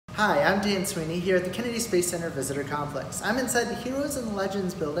Hi, I'm Dan Sweeney here at the Kennedy Space Center Visitor Complex. I'm inside the Heroes and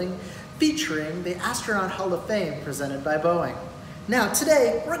Legends building featuring the Astronaut Hall of Fame presented by Boeing. Now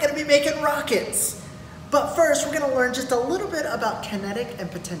today, we're going to be making rockets. But first, we're going to learn just a little bit about kinetic and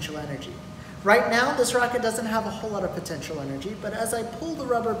potential energy. Right now, this rocket doesn't have a whole lot of potential energy, but as I pull the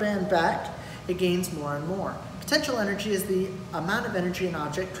rubber band back, it gains more and more. Potential energy is the amount of energy an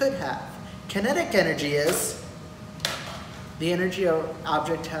object could have. Kinetic energy is the energy an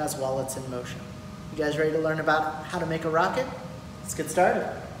object has while it's in motion. You guys ready to learn about how to make a rocket? Let's get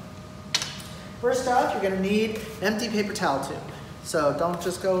started. First off, you're going to need an empty paper towel tube. So don't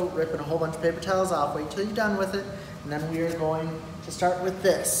just go ripping a whole bunch of paper towels off. Wait till you're done with it, and then we are going to start with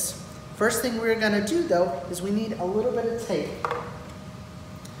this. First thing we're going to do, though, is we need a little bit of tape.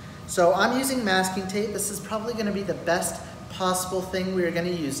 So I'm using masking tape. This is probably going to be the best possible thing we are going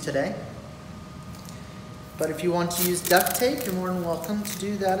to use today. But if you want to use duct tape, you're more than welcome to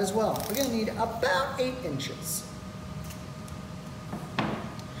do that as well. We're going to need about 8 inches.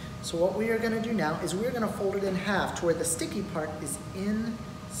 So what we are going to do now is we're going to fold it in half to where the sticky part is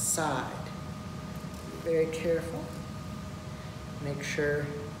inside. Be very careful. Make sure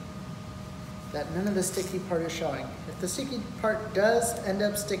that none of the sticky part is showing. If the sticky part does end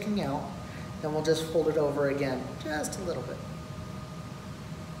up sticking out, then we'll just fold it over again, just a little bit.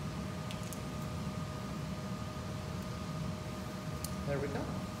 There we go.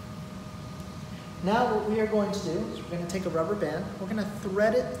 Now what we are going to do is we're going to take a rubber band. We're going to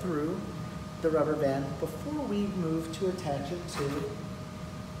thread it through the rubber band before we move to attach it to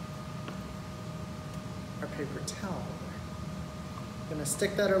our paper towel. We're going to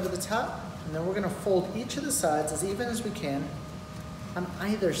stick that over the top, and then we're going to fold each of the sides as even as we can on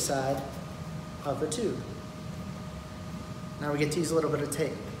either side of the tube. Now we get to use a little bit of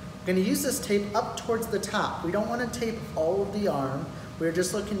tape. We're going to use this tape up towards the top. We don't want to tape all of the arm. We're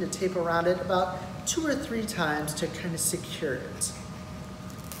just looking to tape around it about 2 or 3 times to kind of secure it.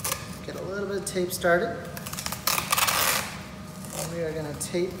 Get a little bit of tape started. And we are going to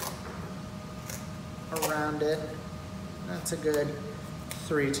tape around it. That's a good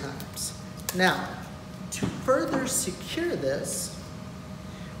 3 times. Now, to further secure this,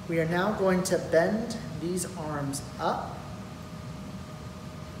 we are now going to bend these arms up.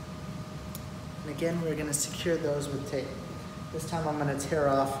 And again, we're going to secure those with tape. This time I'm going to tear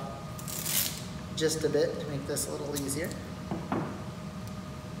off just a bit to make this a little easier. I'm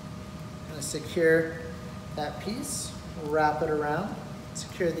going to secure that piece, wrap it around,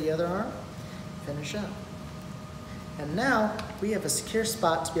 secure the other arm, finish up. And now we have a secure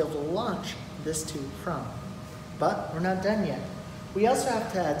spot to be able to launch this tube from. But we're not done yet. We also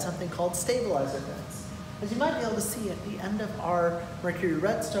have to add something called stabilizer fins. As you might be able to see at the end of our Mercury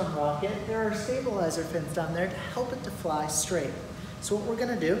Redstone rocket, there are stabilizer fins down there to help it to fly straight. So what we're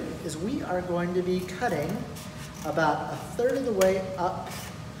going to do is we are going to be cutting about 1/3 of the way up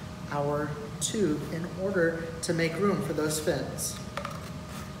our tube in order to make room for those fins.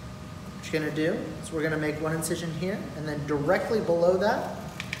 What you're going to do is we're going to make 1 incision here, and then directly below that,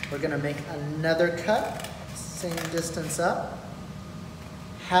 we're going to make another cut, same distance up.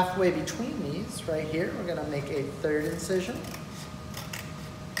 Halfway between these, right here, we're going to make a 3rd incision.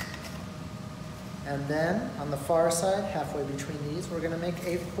 And then on the far side, halfway between these, we're going to make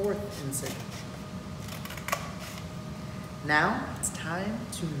a 4th incision. Now it's time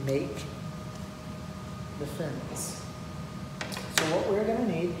to make the fins. So what we're going to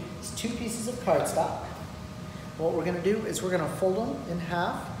need is 2 pieces of cardstock. What we're going to do is we're going to fold them in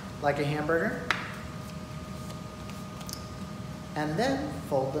half like a hamburger, and then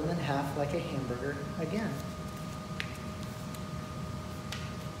fold them in half like a hamburger again.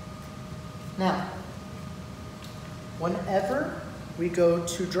 Now, whenever we go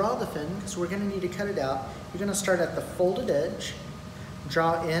to draw the fin, because we're going to need to cut it out, you're going to start at the folded edge,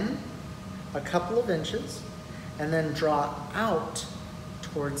 draw in a couple of inches, and then draw out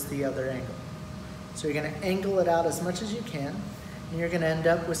towards the other angle. So you're going to angle it out as much as you can, and you're going to end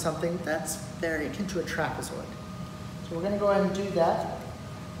up with something that's very akin to a trapezoid. So we're going to go ahead and do that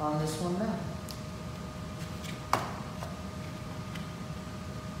on this one now.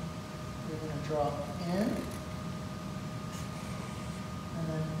 We're going to draw in and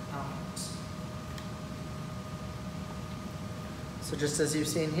then out. So just as you've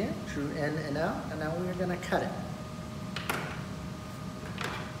seen here, drew in and out, and now we're going to cut it.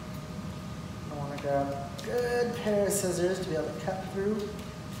 I want to grab a good pair of scissors to be able to cut through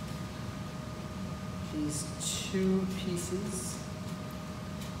these 2 pieces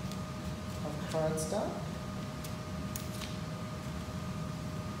of cardstock.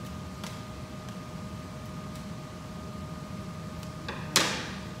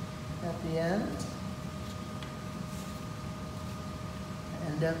 the end.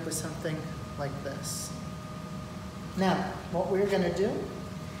 End up with something like this. Now, what we're going to do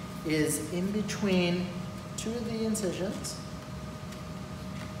is in between two of the incisions,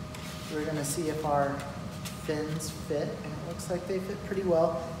 we're going to see if our fins fit, and it looks like they fit pretty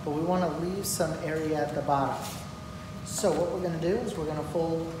well, but we want to leave some area at the bottom. So what we're going to do is we're going to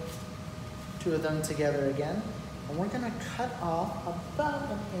fold two of them together again, and we're going to cut off about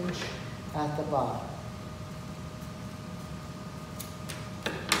 1 inch at the bottom.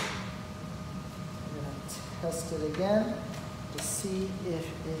 We're going to test it again to see if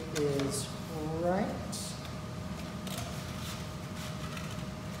it is right.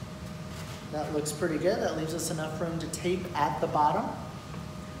 That looks pretty good. That leaves us enough room to tape at the bottom.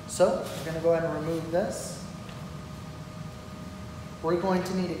 So we're going to go ahead and remove this. We're going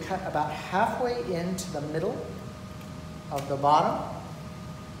to need to cut about halfway into the middle of the bottom,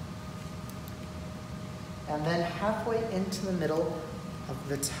 and then halfway into the middle of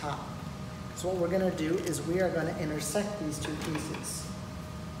the top. So what we're going to do is we are going to intersect these two pieces,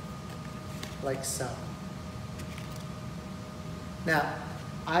 like so. Now,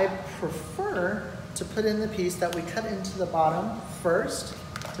 I prefer to put in the piece that we cut into the bottom first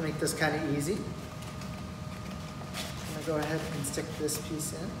to make this kind of easy. I'm going to go ahead and stick this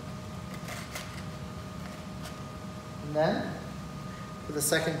piece in. And then, for the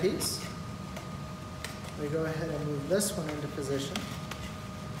second piece, we go ahead and move this one into position.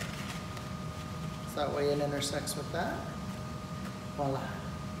 So that way it intersects with that. Voila.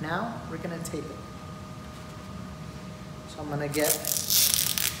 Now, we're going to tape it. So I'm going to get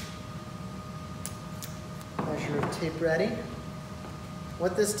measure of tape ready.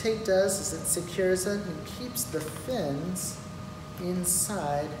 What this tape does is it secures it and keeps the fins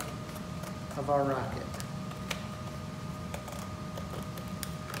inside of our rocket.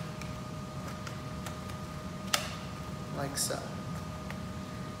 Like so.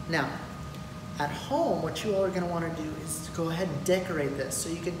 Now, at home, what you all are going to want to do is to go ahead and decorate this so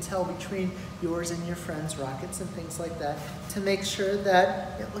you can tell between yours and your friends' rockets and things like that to make sure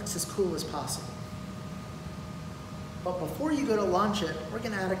that it looks as cool as possible. But before you go to launch it, we're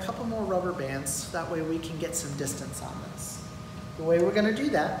going to add a couple more rubber bands so that way we can get some distance on this. The way we're going to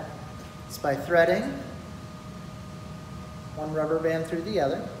do that is by threading one rubber band through the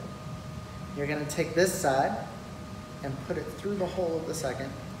other. You're going to take this side and put it through the hole of the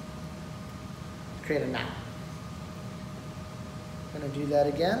second, create a knot. I'm going to do that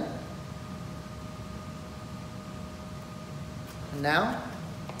again. And now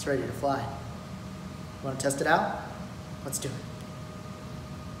it's ready to fly. You want to test it out? Let's do it.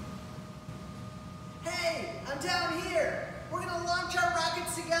 Hey, I'm down here. We're going to launch our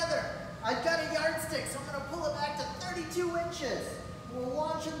rockets together. I've got a yardstick, so I'm going to pull it back to 32 inches. We'll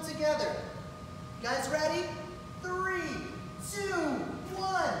launch them together. You guys ready? 3,